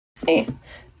Hey,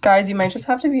 guys, you might just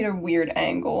have to be at a weird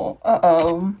angle.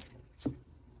 Uh-oh.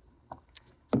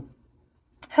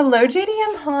 Hello,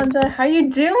 JDM Honda. How you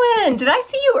doing? Did I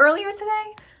see you earlier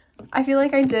today? I feel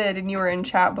like I did, and you were in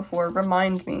chat before.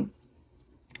 Remind me.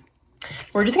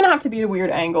 We're just gonna have to be at a weird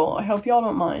angle. I hope y'all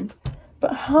don't mind.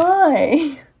 But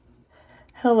hi.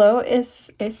 Hello,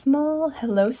 Ismail.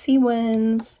 Hello,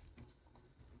 Seawinds.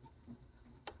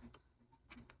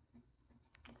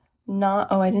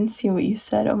 Oh, I didn't see what you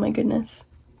said. Oh my goodness.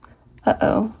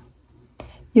 Uh-oh.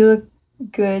 You look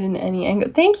good in any angle.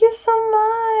 Thank you so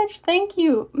much. Thank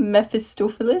you,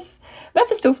 Mephistopheles.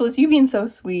 Mephistopheles, you being so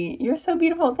sweet. You're so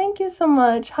beautiful. Thank you so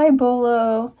much. Hi,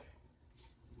 Bolo.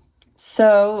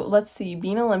 So let's see,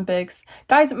 Bean Olympics.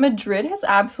 Guys, Madrid has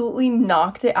absolutely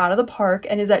knocked it out of the park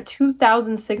and is at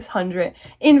 2,600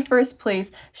 in first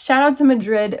place. Shout out to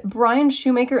Madrid. Brian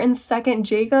Shoemaker in second.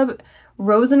 Jacob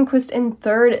Rosenquist in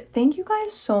third. Thank you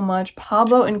guys so much.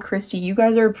 Pablo and Christy, you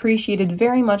guys are appreciated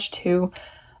very much too.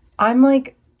 I'm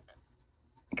like,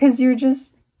 because you're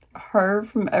just her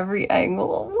from every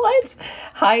angle. What?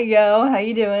 Hi, yo. How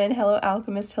you doing? Hello,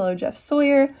 Alchemist. Hello, Jeff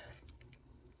Sawyer.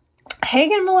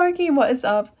 Hagen Malarkey, what is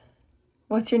up?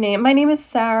 What's your name? My name is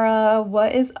Sarah.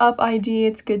 What is up, ID?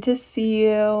 It's good to see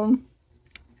you.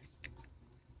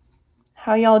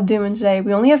 How y'all doing today?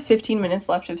 We only have 15 minutes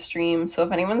left of stream, so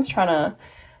if anyone's trying to,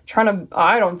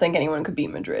 I don't think anyone could beat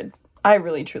Madrid. I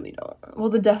really, truly don't. Well,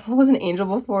 the devil was an angel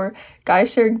before.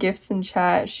 Guys shared gifts in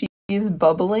chat. She's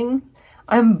bubbling.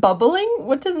 I'm bubbling?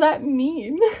 What does that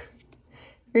mean?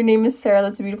 Your name is Sarah.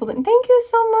 That's a beautiful thing. Thank you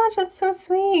so much. That's so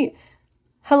sweet.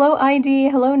 Hello, ID.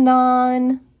 Hello,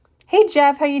 Non. Hey,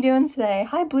 Jeff. How you doing today?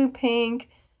 Hi, Blue Pink.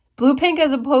 Blue Pink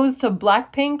as opposed to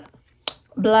Black Pink.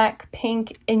 Black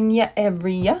Pink in your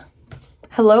area.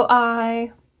 Hello,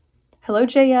 I. Hello,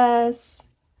 JS.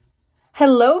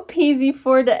 Hello,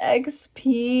 PZ4 to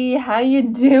XP. How you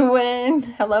doing?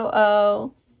 Hello,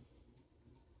 O.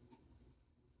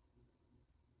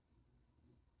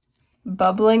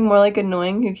 Bubbling, more like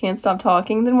annoying, who can't stop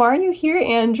talking. Then why are you here,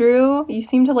 Andrew? You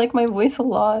seem to like my voice a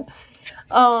lot.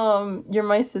 You're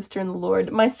my sister in the Lord.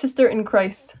 My sister in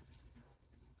Christ.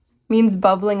 Means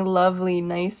bubbling, lovely,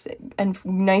 nice, and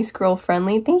nice girl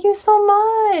friendly. Thank you so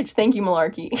much. Thank you,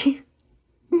 Malarkey.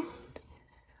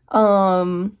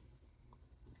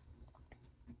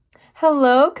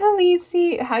 Hello,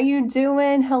 Khaleesi. How you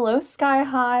doing? Hello, Sky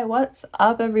High. What's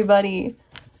up, everybody?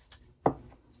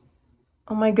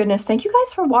 Oh my goodness. Thank you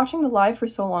guys for watching the live for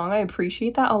so long. I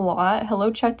appreciate that a lot.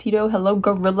 Hello, Chatito. Hello,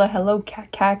 Gorilla. Hello,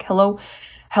 Cac. Hello,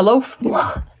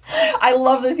 I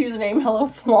love this username. Hello,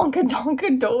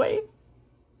 Flonkadonkadoy.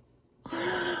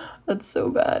 That's so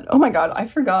bad. Oh my god, I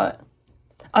forgot.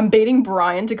 I'm baiting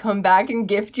Brian to come back and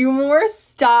gift you more.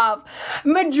 Stop.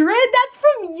 Madrid, that's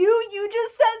from you. You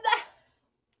just said that.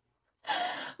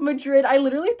 Madrid, I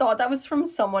literally thought that was from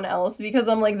someone else because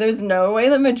I'm like, there's no way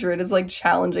that Madrid is like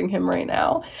challenging him right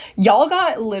now. Y'all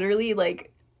got literally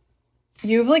like,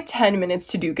 you have like 10 minutes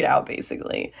to duke it out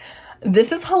basically.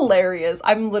 This is hilarious.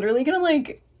 I'm literally gonna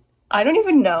like, I don't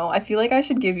even know. I feel like I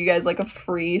should give you guys like a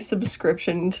free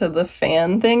subscription to the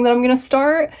fan thing that I'm gonna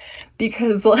start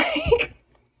because like,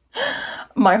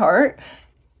 my heart,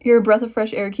 you're a breath of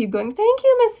fresh air. Keep going. Thank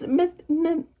you,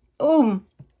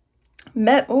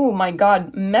 oh my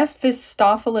god,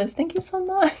 Mephistopheles. Thank you so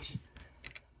much.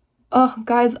 Oh,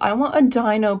 guys, I want a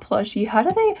dino plushie. How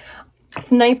do they...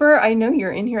 Sniper, I know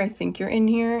you're in here. I think you're in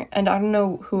here. And I don't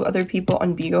know who other people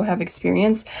on Bigo have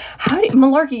experience.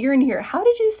 Malarkey, you're in here. How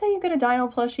did you say you get a dino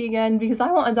plushie again? Because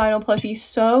I want a dino plushie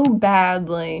so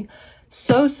badly.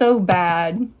 So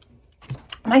bad.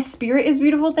 My spirit is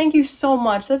beautiful. Thank you so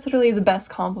much. That's literally the best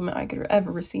compliment I could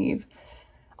ever receive.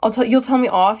 You'll tell me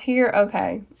off here?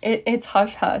 Okay. It's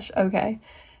hush hush. Okay.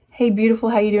 Hey, beautiful,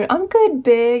 how you doing? I'm good,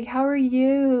 Big. How are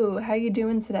you? How you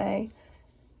doing today?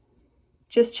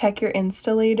 Just check your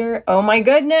Insta later. Oh my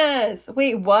goodness.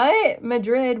 Wait, what?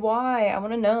 Madrid, why? I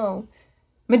want to know.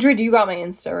 Madrid, you got my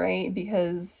Insta, right?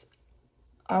 Because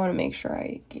I want to make sure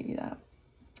I gave you that.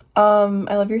 I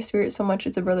love your spirit so much.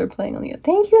 It's a brother playing on the...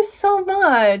 Thank you so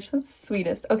much. That's the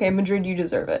sweetest. Okay, Madrid, you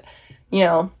deserve it. You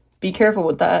know, be careful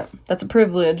with that. That's a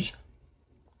privilege.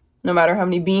 No matter how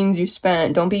many beans you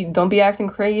spent. Don't be acting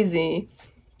crazy.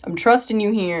 I'm trusting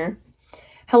you here.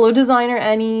 Hello, designer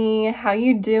Annie. How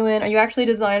you doing? Are you actually a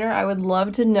designer? I would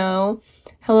love to know.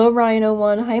 Hello,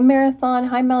 Rhino1. Hi, Marathon.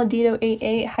 Hi,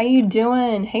 Maldito88. How you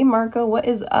doing? Hey, Marco. What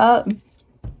is up?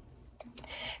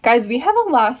 Guys, we have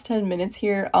a last 10 minutes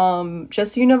here.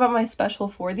 Just so you know about my special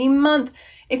for the month.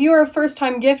 If you are a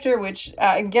first-time gifter, which,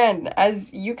 again,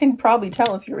 as you can probably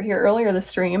tell if you were here earlier this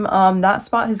stream, that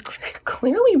spot has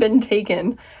clearly been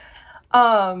taken.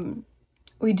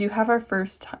 We do have our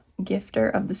first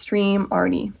gifter of the stream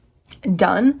already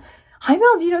done. Hi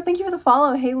Maldito, thank you for the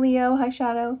follow. Hey Leo, hi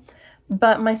Shadow.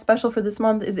 But my special for this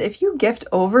month is if you gift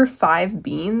over 5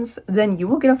 beans, then you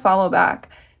will get a follow back.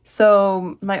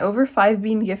 So my over 5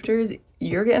 bean gifters,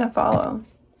 you're getting a follow.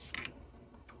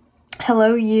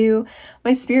 Hello you.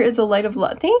 My spirit is a light of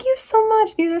love. Thank you so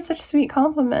much. These are such sweet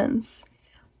compliments.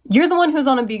 You're the one who's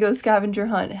on a Bigo scavenger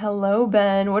hunt. Hello,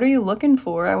 Ben. What are you looking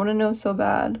for? I want to know so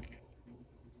bad.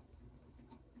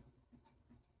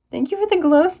 Thank you for the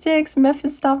glow sticks,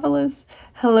 Mephistopheles.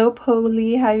 Hello,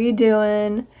 Polly. How you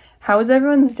doing? How was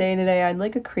everyone's day today? I had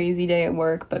like a crazy day at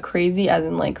work, but crazy as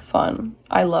in like fun.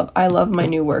 I love my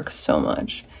new work so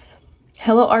much.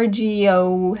 Hello,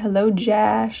 RGO. Hello,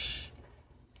 Jash.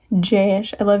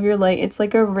 Jash, I love your light. It's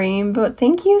like a rainbow.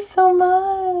 Thank you so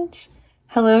much.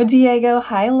 Hello, Diego.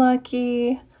 Hi,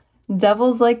 Lucky.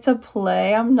 Devils like to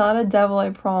play. I'm not a devil, I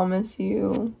promise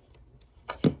you.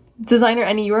 Designer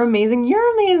Annie, you're amazing.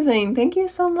 You're amazing. Thank you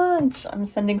so much. I'm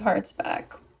sending hearts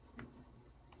back.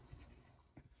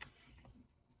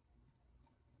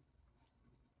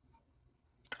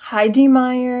 Hi, D.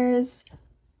 Myers.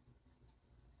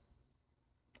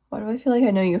 Why do I feel like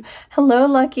I know you? Hello,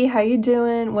 Lucky. How you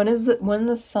doing? When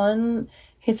the sun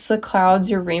hits the clouds,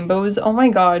 your rainbows? Oh my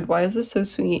god, why is this so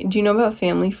sweet? Do you know about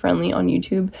Family Friendly on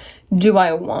YouTube? Do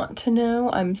I want to know?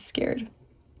 I'm scared.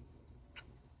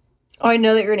 Oh, I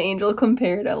know that you're an angel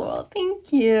compared. LOL.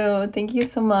 Thank you. Thank you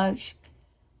so much.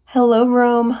 Hello,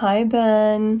 Rome. Hi,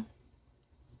 Ben.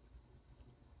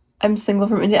 I'm single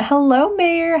from India. Hello,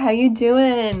 Mayor. How you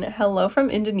doing? Hello from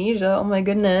Indonesia. Oh my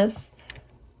goodness.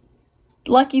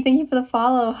 Lucky, thank you for the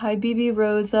follow. Hi, BB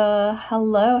Rosa.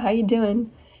 Hello, how you doing?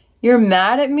 You're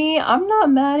mad at me? I'm not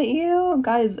mad at you.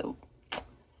 Guys,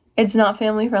 it's not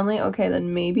family friendly? Okay,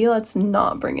 then maybe let's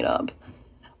not bring it up.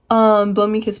 Blow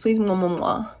me a kiss, please. Mwah, mwah,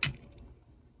 mwah.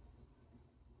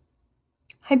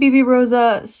 Hi, BB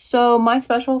Rosa. So my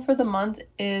special for the month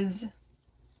is...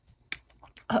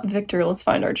 Victor, let's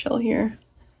find our chill here.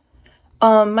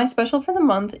 My special for the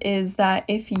month is that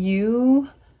if you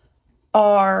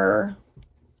are...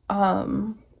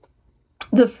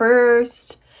 the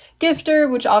first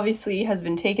gifter, which obviously has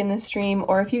been taken this stream,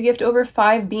 or if you gift over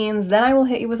 5 beans, then I will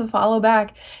hit you with a follow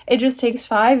back. It just takes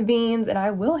 5 beans and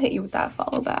I will hit you with that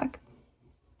follow back.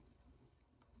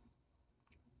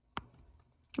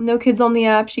 No kids on the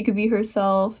app, she could be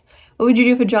herself. What would you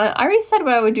do if a giant... I already said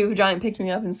what I would do if a giant picked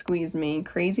me up and squeezed me.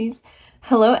 Crazies.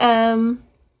 Hello, M.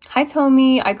 Hi,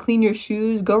 Tommy. I clean your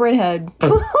shoes. Go right ahead.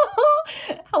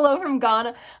 Hello from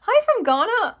Ghana. Hi from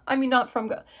Ghana. I mean, not from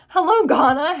Ghana. Hello,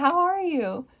 Ghana. How are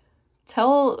you?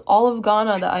 Tell all of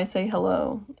Ghana that I say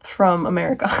hello from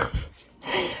America.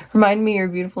 Remind me you're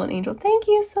beautiful and angel. Thank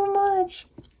you so much.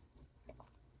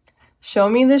 Show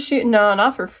me the shoe. No,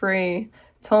 not for free.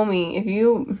 Tommy, if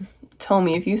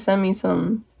you send me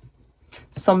some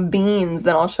beans,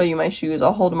 then I'll show you my shoes.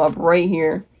 I'll hold them up right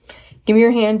here. Give me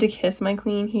your hand to kiss, my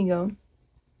queen. Here you go.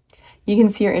 You can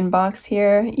see your inbox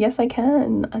here. Yes, I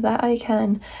can. That I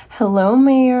can. Hello,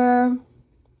 Mayor.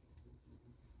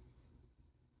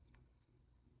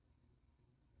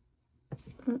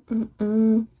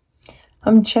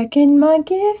 I'm checking my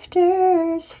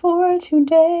gifters for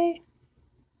today.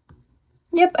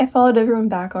 Yep, I followed everyone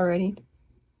back already.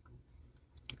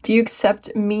 Do you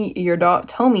accept me, your dog?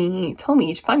 Tommy,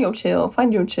 find your chill.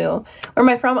 Find your chill. Where am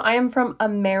I from? I am from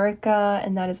America,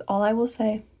 and that is all I will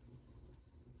say.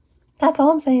 That's all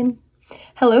I'm saying.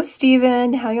 Hello,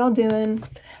 Steven. How y'all doing?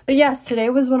 But yes, today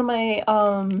was one of my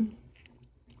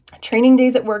training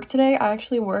days at work today. I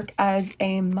actually work as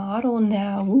a model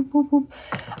now. Whoop, whoop, whoop.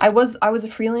 I was a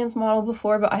freelance model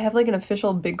before, but I have like an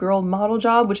official big girl model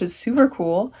job, which is super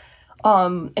cool.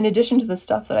 In addition to the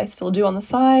stuff that I still do on the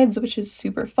sides, which is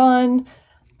super fun.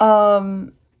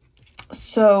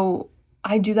 So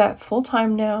I do that full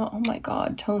time now. Oh my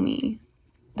god, Tommy.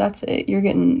 That's it. You're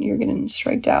getting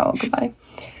striked out. Goodbye.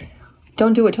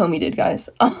 Don't do what Tommy did, guys.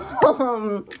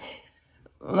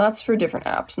 That's for different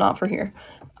apps, not for here.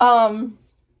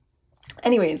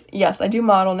 Anyways, yes, I do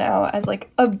model now as like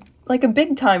a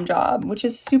big time job, which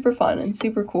is super fun and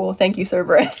super cool. Thank you,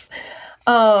 Cerberus.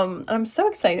 I'm so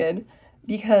excited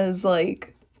because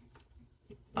like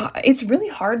it's really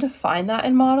hard to find that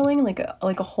in modeling, like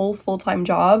a whole full-time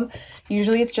job.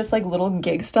 Usually it's just like little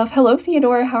gig stuff. Hello,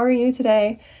 Theodore. How are you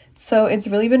today? So it's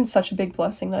really been such a big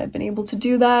blessing that I've been able to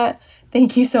do that.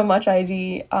 Thank you so much,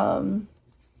 ID,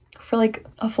 for like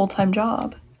a full-time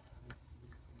job.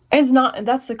 It's not,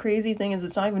 that's the crazy thing, is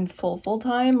it's not even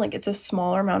full-time. Like it's a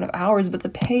smaller amount of hours, but the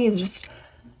pay is just,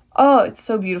 oh, it's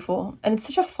so beautiful. And it's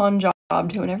such a fun job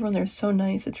too, and everyone there is so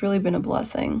nice. It's really been a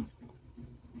blessing.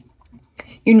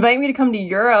 You invite me to come to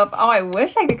Europe. Oh, I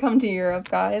wish I could come to Europe,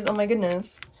 guys. Oh my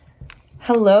goodness.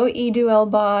 Hello,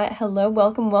 EduLbot. Hello,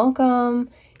 welcome, welcome.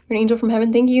 You're an angel from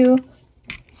heaven. Thank you.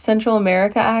 Central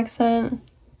America accent.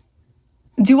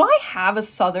 Do I have a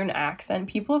southern accent?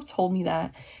 People have told me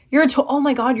that. Oh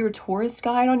my god, you're a tourist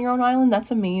guide on your own island? That's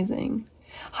amazing.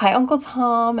 Hi, Uncle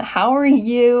Tom. How are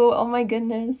you? Oh my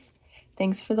goodness.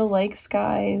 Thanks for the likes,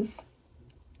 guys.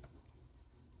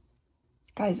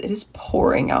 Guys, it is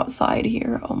pouring outside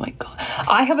here. Oh my god.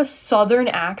 I have a southern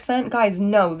accent? Guys,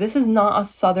 no, this is not a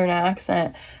southern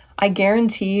accent. I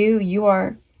guarantee you,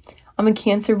 I'm a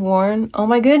Cancer born. Oh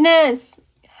my goodness.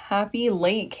 Happy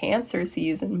late Cancer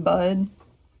season, bud.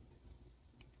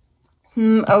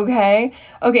 Okay.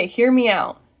 Okay, hear me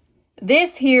out.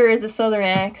 This here is a southern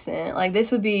accent. Like,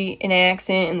 this would be an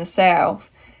accent in the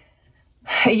South.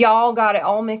 Y'all got it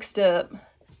all mixed up.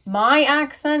 My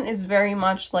accent is very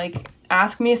much like,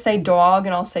 ask me to say dog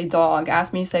and I'll say dog.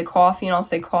 Ask me to say coffee and I'll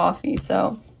say coffee.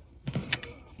 So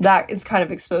that is kind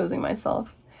of exposing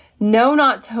myself. No,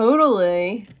 not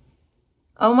totally.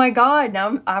 Oh my god,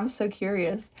 now I'm so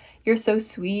curious. You're so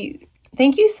sweet.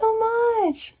 Thank you so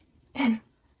much.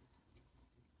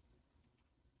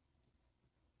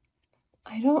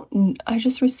 I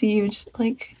just received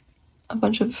like a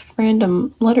bunch of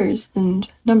random letters and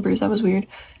numbers. That was weird.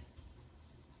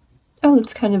 Oh,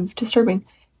 that's kind of disturbing.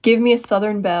 Give me a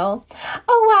Southern Belle.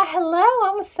 Oh, wow,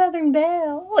 hello, I'm a Southern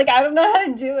Belle. Like, I don't know how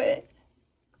to do it.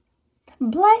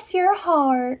 Bless your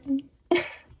heart.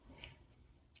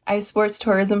 I have sports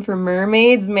tourism for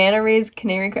mermaids, manta rays,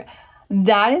 canary.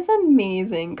 That is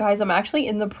amazing. Guys, I'm actually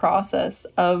in the process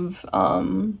of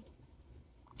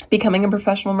becoming a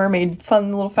professional mermaid.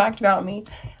 Fun little fact about me.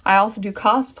 I also do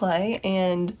cosplay,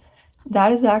 and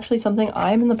that is actually something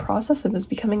I'm in the process of, is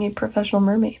becoming a professional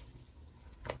mermaid.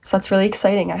 So that's really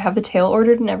exciting. I have the tail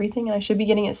ordered and everything, and I should be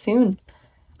getting it soon.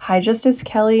 Hi, Justice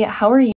Kelly. How are you?